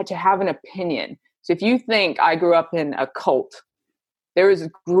have an opinion. So if you think, I grew up in a cult, there is a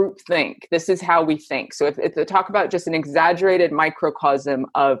group think. This is how we think. So if they talk about just an exaggerated microcosm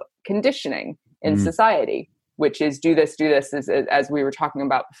of conditioning in society, which is do this, as we were talking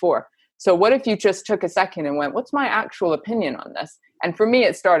about before. So what if you just took a second and went, what's my actual opinion on this? And for me,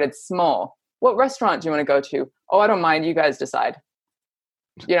 it started small. What restaurant do you want to go to? Oh, I don't mind. You guys decide.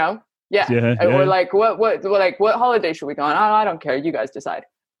 Yeah. Or like, what holiday should we go on? Oh, I don't care. You guys decide.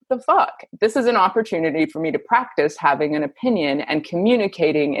 The fuck? This is an opportunity for me to practice having an opinion and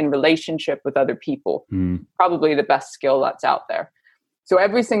communicating in relationship with other people. Probably the best skill that's out there. So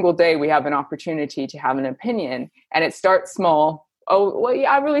every single day we have an opportunity to have an opinion, and it starts small. Oh, well,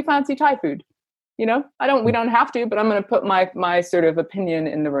 yeah, I really fancy Thai food. We don't have to, but I'm going to put my sort of opinion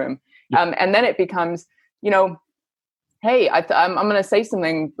in the room. And then it becomes, hey, I'm going to say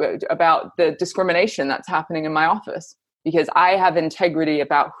something about the discrimination that's happening in my office, because I have integrity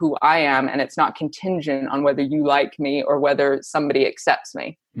about who I am, and it's not contingent on whether you like me or whether somebody accepts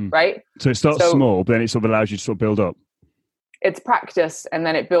me, right? So it starts small, but then it sort of allows you to sort of build up. It's practice, and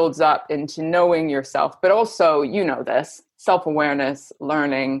then it builds up into knowing yourself, but also, this, self-awareness,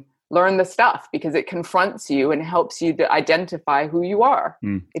 learn the stuff, because it confronts you and helps you to identify who you are.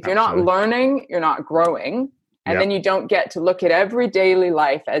 If you're not learning, you're not growing. And then you don't get to look at every daily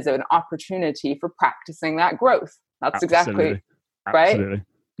life as an opportunity for practicing that growth. That's exactly right. Absolutely.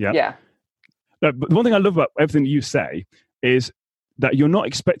 Yeah. No, but the one thing I love about everything you say is that you're not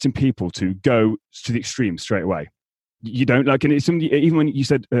expecting people to go to the extreme straight away. You don't like, and it's something, even when you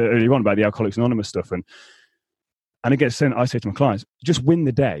said earlier on about the Alcoholics Anonymous stuff, and again, I say to my clients, just win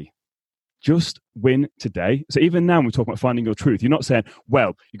the day. Just win today. So even now, when we're talking about finding your truth, you're not saying,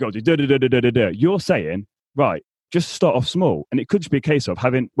 well, you got to do da-da-da-da-da-da. You're saying, right, just start off small. And it could just be a case of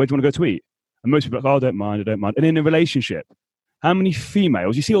having, where do you want to go to eat? And most people are like, oh, I don't mind. And in a relationship, how many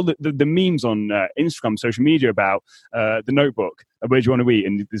females, you see all the memes on Instagram, social media about the Notebook, where do you want to eat?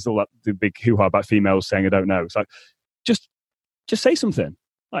 And there's all that the big hoo-ha about females saying, I don't know. It's like, just say something.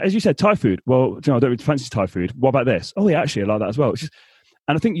 Like, as you said, Thai food. Well, I don't really fancy Thai food. What about this? Oh, yeah, actually, I like that as well. It's just,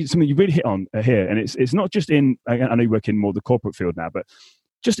 and I think something you really hit on here, and it's not just in, I know you work in more the corporate field now, but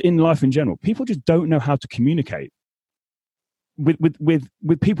just in life in general, people just don't know how to communicate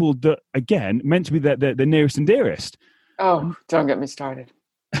with people that, again, meant to be their nearest and dearest. Oh, don't get me started.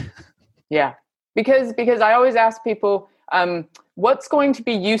 Yeah. Because I always ask people, what's going to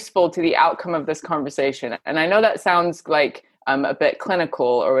be useful to the outcome of this conversation? And I know that sounds like a bit clinical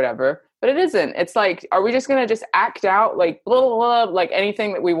or whatever, but it isn't. It's like, are we just going to just act out like blah, blah, blah, like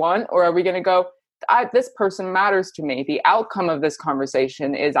anything that we want? Or are we going to go, this person matters to me. The outcome of this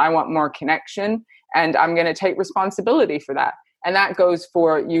conversation is I want more connection, and I'm going to take responsibility for that. And that goes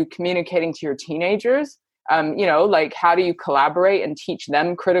for you communicating to your teenagers. Like, how do you collaborate and teach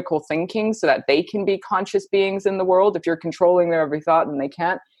them critical thinking so that they can be conscious beings in the world? If you're controlling their every thought, then they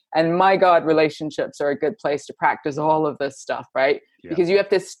can't. And my God, relationships are a good place to practice all of this stuff, right? Yeah. Because you have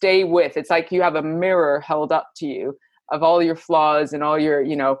to stay with, it's like you have a mirror held up to you of all your flaws and all your,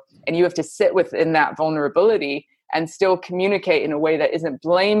 and you have to sit within that vulnerability and still communicate in a way that isn't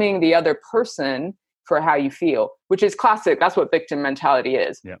blaming the other person for how you feel, which is classic. That's what victim mentality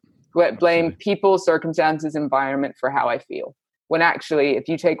is. Yeah. Blame people, circumstances, environment for how I feel. When actually, if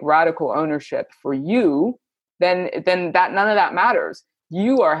you take radical ownership for you, then that none of that matters.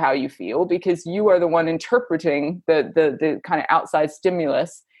 You are how you feel, because you are the one interpreting the kind of outside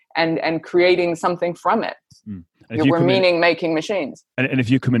stimulus and creating something from it. We're meaning-making machines. And if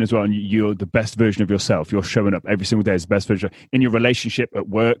you come in as well and you're the best version of yourself, you're showing up every single day as the best version in your relationship, at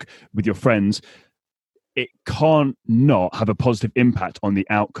work, with your friends, it can't not have a positive impact on the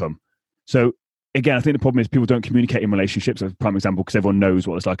outcome. So again, I think the problem is people don't communicate in relationships. As a prime example, because everyone knows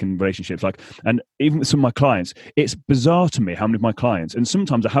what it's like in relationships. And even with some of my clients, it's bizarre to me how many of my clients, and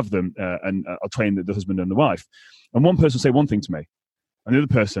sometimes I have them and I'll train the husband and the wife, and one person will say one thing to me, and the other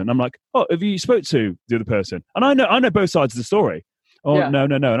person, I'm like, oh, have you spoke to the other person? And I know both sides of the story. Oh, yeah. No.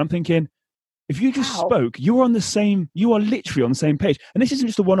 And I'm thinking, if you just spoke, you are literally on the same page. And this isn't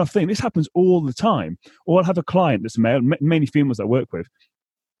just a one-off thing. This happens all the time. Or I'll have a client that's male, mainly females that I work with,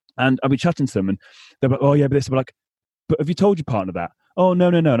 and I'll be chatting to them, and they're like, oh yeah, but this, but like, but have you told your partner that? Oh, no.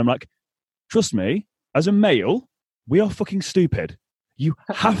 And I'm like, trust me, as a male, we are fucking stupid. You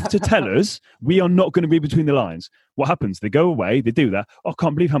have to tell us. We are not going to read between the lines. What happens? They go away, they do that. Oh, I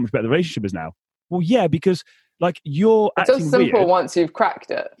can't believe how much better the relationship is now. Well, yeah, because like you're acting weird. It's so simple once you've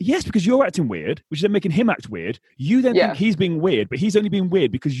cracked it. Yes, because you're acting weird, which is then making him act weird. You then think he's being weird, but he's only being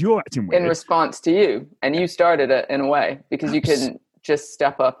weird because you're acting weird. In response to you. And you started it in a way because you couldn't just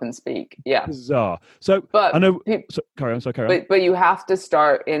step up and speak. Yeah. Bizarre. So, but I know. Carry on. But you have to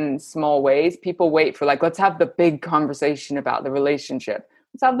start in small ways. People wait for let's have the big conversation about the relationship.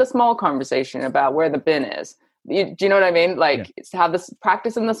 Let's have the small conversation about where the bin is. Do you know what I mean? It's have this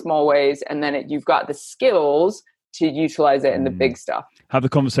practice in the small ways, and then you've got the skills to utilize it in the big stuff. Have the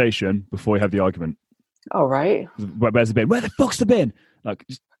conversation before you have the argument. Oh, right. Where's the bin? Where the fuck's the bin?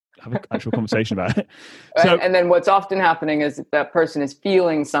 have an actual conversation about it. And then what's often happening is that person is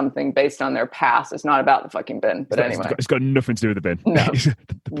feeling something based on their past. It's not about the fucking bin. But anyway. It's got nothing to do with the bin. No.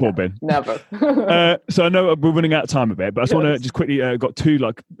 The poor bin. Never. So I know we're running out of time a bit, but I just want to just quickly got two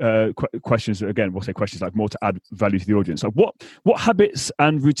questions. Again, we'll say questions like more to add value to the audience. Like what habits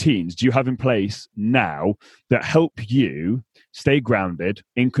and routines do you have in place now that help you stay grounded,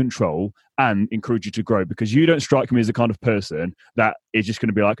 in control, and encourage you to grow? Because you don't strike me as the kind of person that is just going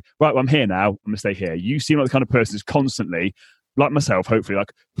to be like, right, well, I'm here now, I'm going to stay here. You seem like the kind of person who's constantly, like myself, hopefully,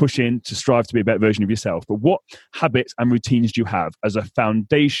 like pushing to strive to be a better version of yourself. But what habits and routines do you have as a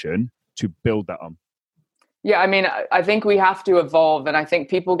foundation to build that on? Yeah, I mean, I think we have to evolve. And I think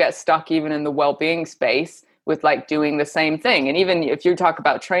people get stuck even in the well-being space with like doing the same thing. And even if you talk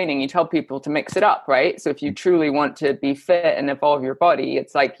about training, you tell people to mix it up, right? So if you truly want to be fit and evolve your body,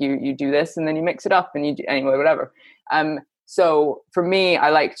 it's like you do this and then you mix it up and you do anyway, whatever. So for me, I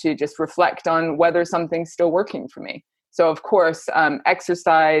like to just reflect on whether something's still working for me. So of course,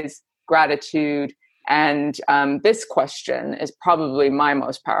 exercise, gratitude, and this question is probably my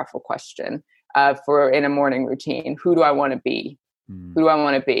most powerful question for in a morning routine. Who do I want to be? Who do I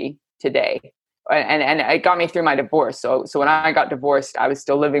want to be today? And it got me through my divorce. So when I got divorced, I was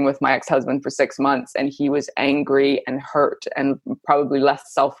still living with my ex-husband for 6 months, and he was angry and hurt and probably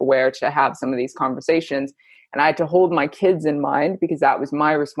less self-aware to have some of these conversations. And I had to hold my kids in mind because that was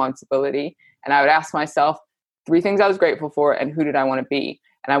my responsibility. And I would ask myself 3 things I was grateful for and who did I want to be?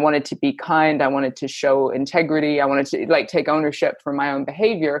 And I wanted to be kind. I wanted to show integrity. I wanted to like take ownership for my own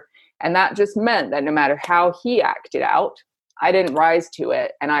behavior. And that just meant that no matter how he acted out, I didn't rise to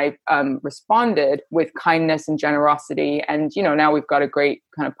it. And I responded with kindness and generosity. And, you know, now we've got a great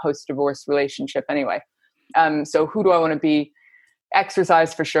kind of post-divorce relationship anyway. So who do I want to be?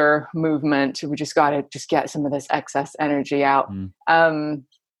 Exercise for sure. Movement. We just got to just get some of this excess energy out. And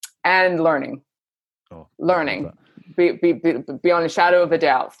learning. Learning. Beyond a shadow of a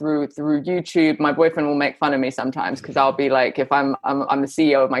doubt through YouTube. My boyfriend will make fun of me sometimes because I'll be like, if I'm the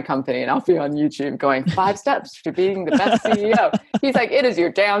CEO of my company and I'll be on YouTube going 5 steps to being the best CEO. He's like, it is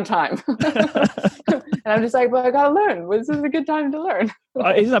your downtime. And I'm just like, well, I got to learn. This is a good time to learn.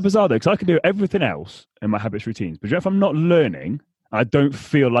 Isn't that bizarre though? Because I can do everything else in my habits routines, but if I'm not learning, I don't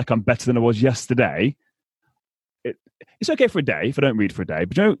feel like I'm better than I was yesterday. It's okay for a day if I don't read for a day,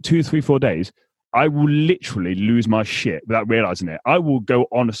 but 2, 3, 4 days, I will literally lose my shit without realizing it. I will go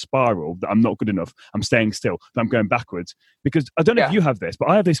on a spiral that I'm not good enough. I'm staying still, that I'm going backwards. Because I don't know if you have this, but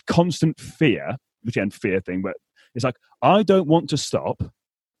I have this constant fear, which is fear thing, but it's like, I don't want to stop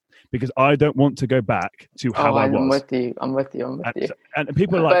because I don't want to go back to how I was. I'm with you. And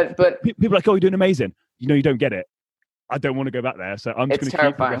people are like, people are like, oh, you're doing amazing. You know, you don't get it. I don't want to go back there. So I'm just going to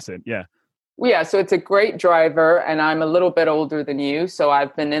keep progressing. Yeah. Yeah, so it's a great driver, and I'm a little bit older than you, so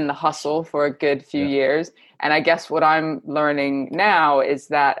I've been in the hustle for a good few years. And I guess what I'm learning now is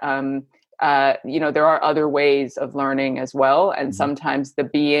that, there are other ways of learning as well. And sometimes the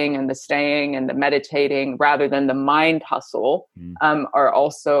being and the staying and the meditating, rather than the mind hustle, are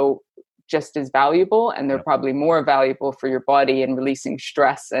also just as valuable, and they're probably more valuable for your body in releasing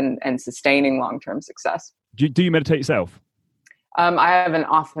stress and sustaining long-term success. Do you meditate yourself? I have an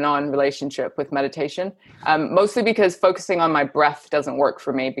off and on relationship with meditation, mostly because focusing on my breath doesn't work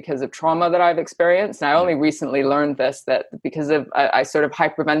for me because of trauma that I've experienced. And I only recently learned this, that because of, I sort of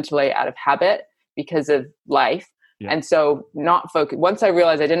hyperventilate out of habit because of life. Yeah. And so once I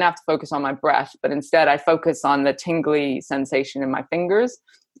realized I didn't have to focus on my breath, but instead I focus on the tingly sensation in my fingers.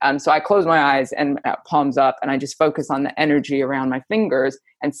 So I close my eyes and palms up, and I just focus on the energy around my fingers,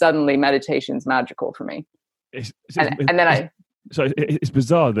 and suddenly meditation's magical for me. So it's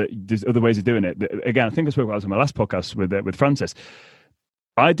bizarre that there's other ways of doing it. Again, I think I spoke about this on my last podcast with Francis.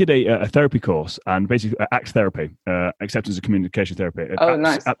 I did a therapy course, and basically ACT therapy, acceptance and communication therapy.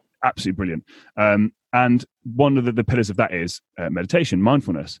 Nice. Absolutely brilliant. And one of the pillars of that is meditation,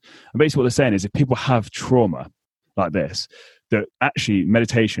 mindfulness. And basically what they're saying is if people have trauma like this, that actually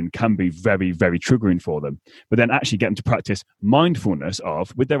meditation can be very, very triggering for them. But then actually get them to practice mindfulness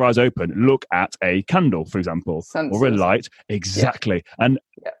of, with their eyes open, look at a candle, for example, or a light. Exactly. Yeah. And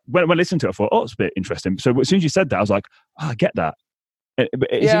when I listened to it, I thought, oh, it's a bit interesting. So as soon as you said that, I was like, I get that.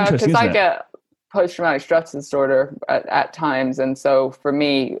 It's interesting, because I get post-traumatic stress disorder at times. And so for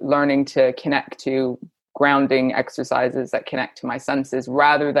me, learning to connect to grounding exercises that connect to my senses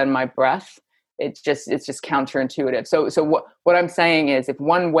rather than my breath, it's just counterintuitive. So what I'm saying is, if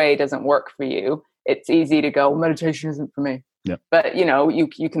one way doesn't work for you, it's easy to go, meditation isn't for me. Yeah. But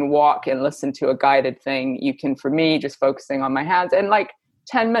you can walk and listen to a guided thing. You can, for me, just focusing on my hands and like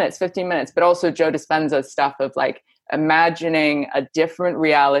 10 minutes, 15 minutes, but also Joe Dispenza's stuff of like imagining a different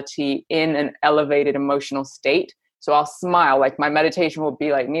reality in an elevated emotional state. So I'll smile, like my meditation will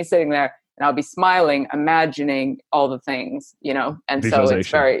be like me sitting there and I'll be smiling, imagining all the things, and so it's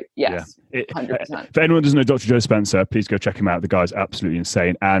very, yes, yeah. 100%. If anyone doesn't know Dr. Joe Spencer, please go check him out. The guy's absolutely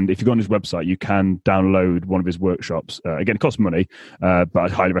insane. And if you go on his website, you can download one of his workshops. Again, it costs money, but I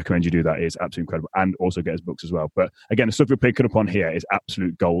highly recommend you do that. It's absolutely incredible. And also get his books as well. But again, the stuff we're picking up on here is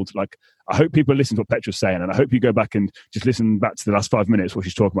absolute gold. Like, I hope people listen to what Petra's saying, and I hope you go back and just listen back to the last 5 minutes where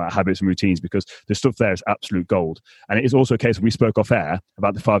she's talking about habits and routines, because the stuff there is absolute gold. And it is also a case when we spoke off air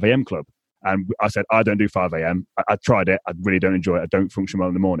about the 5 a.m. club. And I said, I don't do 5 a.m. I tried it. I really don't enjoy it. I don't function well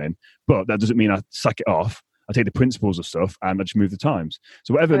in the morning. But that doesn't mean I sack it off. I take the principles of stuff and I just move the times.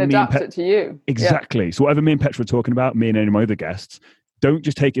 So whatever and adapt it to you. Exactly. Yeah. So whatever me and Petra are talking about, me and any of my other guests, don't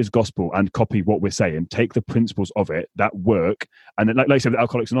just take it as gospel and copy what we're saying. Take the principles of it that work. And then, like I said,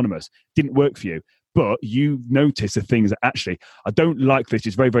 Alcoholics Anonymous didn't work for you. But you notice the things that actually, I don't like this.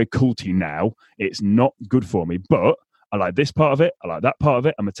 It's very, very culty now. It's not good for me. But I like this part of it. I like that part of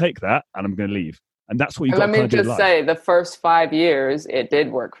it. I'm going to take that and I'm going to leave. And that's what you got to do. Let me just say, the first 5 years, it did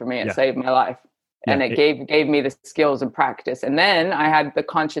work for me. It saved my life. And it gave me the skills and practice. And then I had the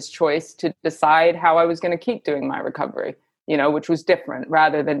conscious choice to decide how I was going to keep doing my recovery, which was different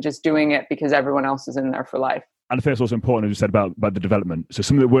rather than just doing it because everyone else is in there for life. And I think it's also important, as you said, about the development. So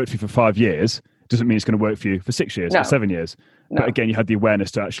something that worked for you for 5 years doesn't mean it's going to work for you for 6 years or 7 years. But again, you had the awareness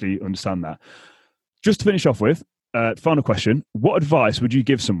to actually understand that. Just to finish off with, final question. What advice would you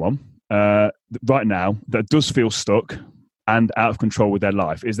give someone right now that does feel stuck and out of control with their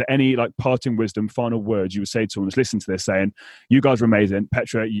life? Is there any parting wisdom, final words you would say to someone who's listening to this saying, you guys are amazing.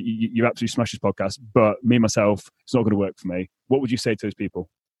 Petra, you absolutely smashed this podcast, but me, myself, it's not going to work for me. What would you say to those people?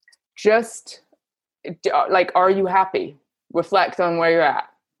 Just are you happy? Reflect on where you're at.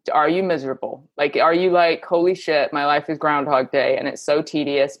 Are you miserable? Are you holy shit, my life is Groundhog Day and it's so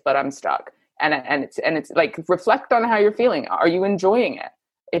tedious, but I'm stuck. And it's reflect on how you're feeling. Are you enjoying it?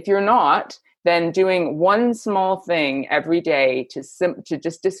 If you're not, then doing one small thing every day to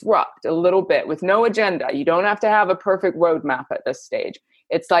just disrupt a little bit with no agenda. You don't have to have a perfect roadmap at this stage.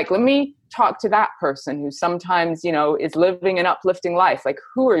 It's let me talk to that person who sometimes, is living an uplifting life.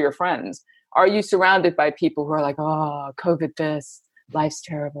 Who are your friends? Are you surrounded by people who are oh, COVID this, life's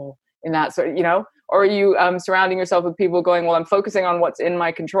terrible, and that sort of, or are you surrounding yourself with people going, well, I'm focusing on what's in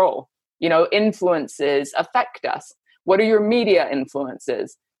my control. Influences affect us. What are your media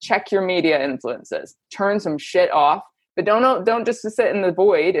influences? Check your media influences. Turn some shit off, but don't just sit in the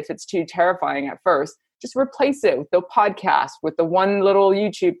void if it's too terrifying at first. Just replace it with the podcast, with the one little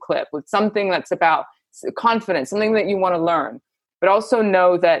YouTube clip, with something that's about confidence, something that you want to learn. But also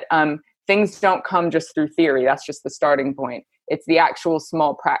know that things don't come just through theory. That's just the starting point. It's the actual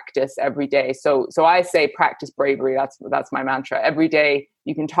small practice every day. So I say practice bravery. That's my mantra. Every day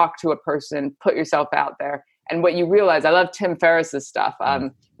you can talk to a person, put yourself out there. And what you realize, I love Tim Ferriss's stuff,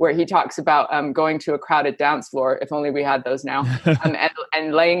 where he talks about going to a crowded dance floor, if only we had those now,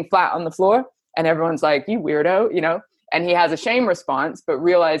 and laying flat on the floor. And everyone's like, you weirdo, and he has a shame response, but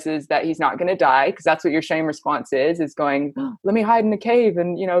realizes that he's not going to die, because that's what your shame response is going, oh, let me hide in a cave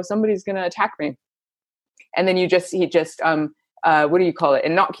and, somebody's going to attack me. And then he just what do you call it?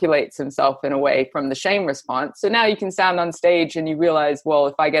 Inoculates himself in a way from the shame response. So now you can stand on stage and you realize, well,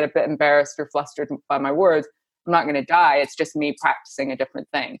 if I get a bit embarrassed or flustered by my words, I'm not going to die. It's just me practicing a different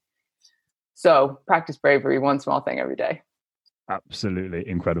thing. So practice bravery, one small thing every day. Absolutely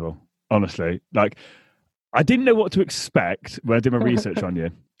incredible. Honestly, I didn't know what to expect when I did my research on you.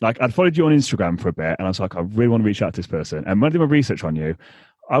 I'd followed you on Instagram for a bit and I was like, I really want to reach out to this person. And when I did my research on you,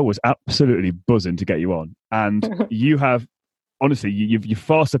 I was absolutely buzzing to get you on. And you have, honestly, you've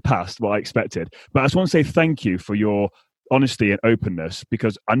far surpassed what I expected. But I just want to say thank you for your honesty and openness,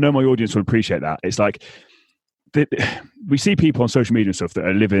 because I know my audience will appreciate that. It's we see people on social media and stuff that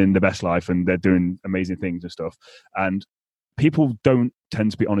are living the best life and they're doing amazing things and stuff. And people don't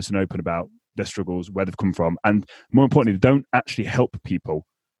tend to be honest and open about their struggles, where they've come from. And more importantly, they don't actually help people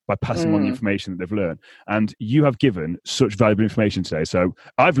by passing on the information that they've learned. And you have given such valuable information today. So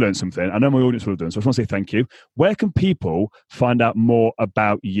I've learned something. I know my audience will have done. So I just want to say thank you. Where can people find out more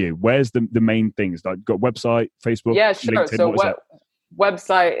about you? Where's the main things? Got website, Facebook? Yeah, sure. LinkedIn, so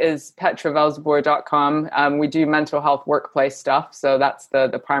website is petravelzeboer.com. We do mental health workplace stuff. So that's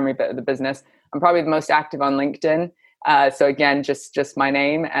the primary bit of the business. I'm probably the most active on LinkedIn. So again, just my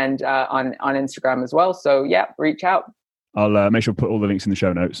name, and on Instagram as well. So yeah, reach out. I'll make sure to put all the links in the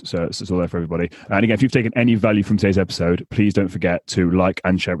show notes, so it's all there for everybody. And again, if you've taken any value from today's episode, please don't forget to like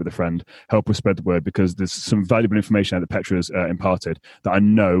and share it with a friend. Help us spread the word, because there's some valuable information out that Petra's imparted that I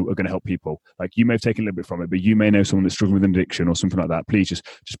know are going to help people. Like, you may have taken a little bit from it, but you may know someone that's struggling with an addiction or something like that. Please just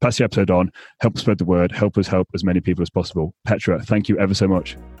pass the episode on, help spread the word, help us help as many people as possible. Petra, thank you ever so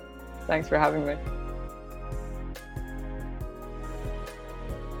much. Thanks for having me.